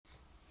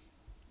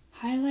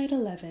Highlight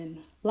 11,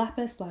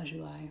 Lapis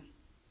Lazuli.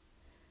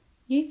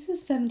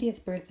 Yeats's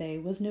 70th birthday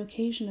was an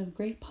occasion of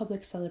great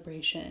public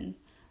celebration,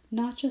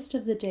 not just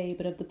of the day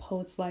but of the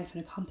poet's life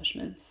and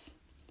accomplishments.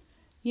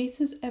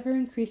 Yeats's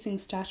ever-increasing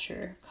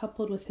stature,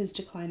 coupled with his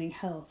declining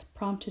health,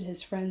 prompted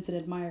his friends and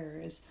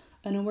admirers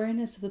an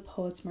awareness of the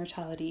poet's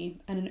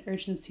mortality and an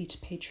urgency to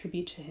pay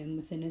tribute to him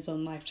within his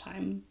own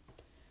lifetime.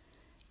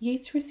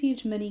 Yeats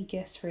received many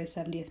gifts for his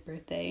 70th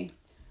birthday.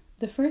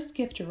 The first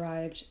gift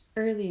arrived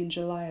early in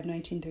July of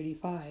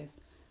 1935.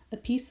 A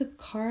piece of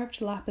carved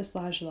lapis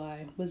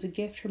lazuli was a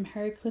gift from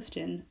Harry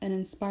Clifton, an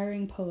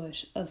inspiring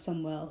poet of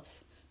some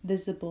wealth,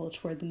 visible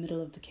toward the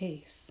middle of the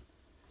case.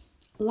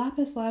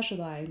 Lapis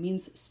lazuli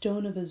means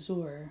stone of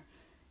azure.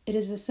 It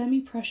is a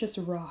semi-precious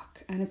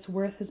rock, and its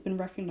worth has been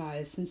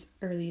recognized since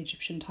early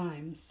Egyptian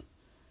times.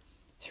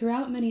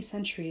 Throughout many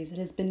centuries, it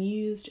has been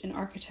used in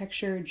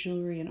architecture,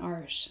 jewelry, and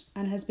art,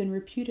 and has been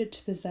reputed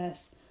to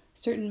possess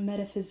certain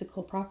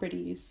metaphysical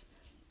properties,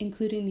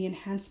 including the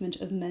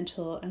enhancement of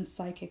mental and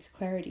psychic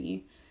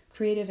clarity,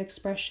 creative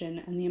expression,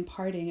 and the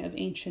imparting of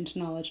ancient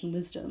knowledge and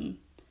wisdom.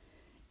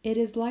 It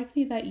is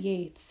likely that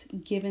Yeats,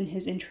 given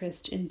his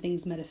interest in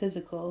things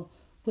metaphysical,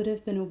 would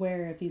have been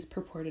aware of these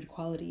purported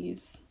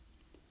qualities.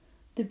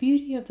 The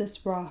beauty of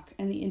this rock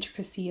and the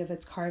intricacy of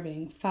its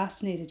carving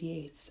fascinated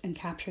Yeats and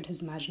captured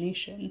his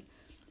imagination,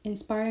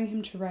 inspiring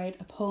him to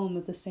write a poem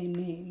of the same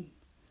name.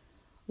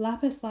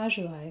 Lapis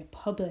lazuli,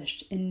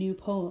 published in New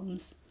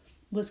Poems,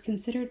 was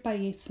considered by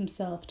Yeats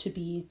himself to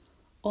be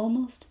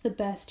almost the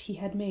best he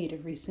had made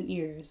of recent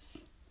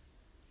years.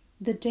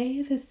 The day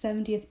of his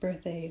 70th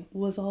birthday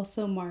was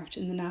also marked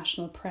in the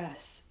national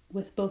press,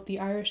 with both the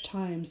Irish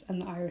Times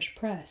and the Irish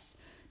Press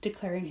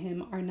declaring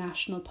him our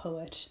national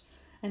poet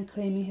and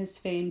claiming his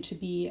fame to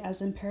be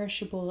as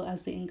imperishable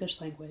as the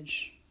English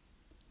language.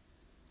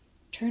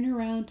 Turn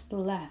around to the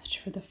left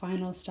for the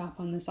final stop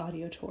on this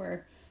audio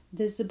tour,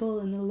 visible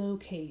in the low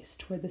case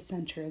toward the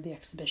center of the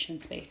exhibition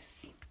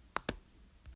space.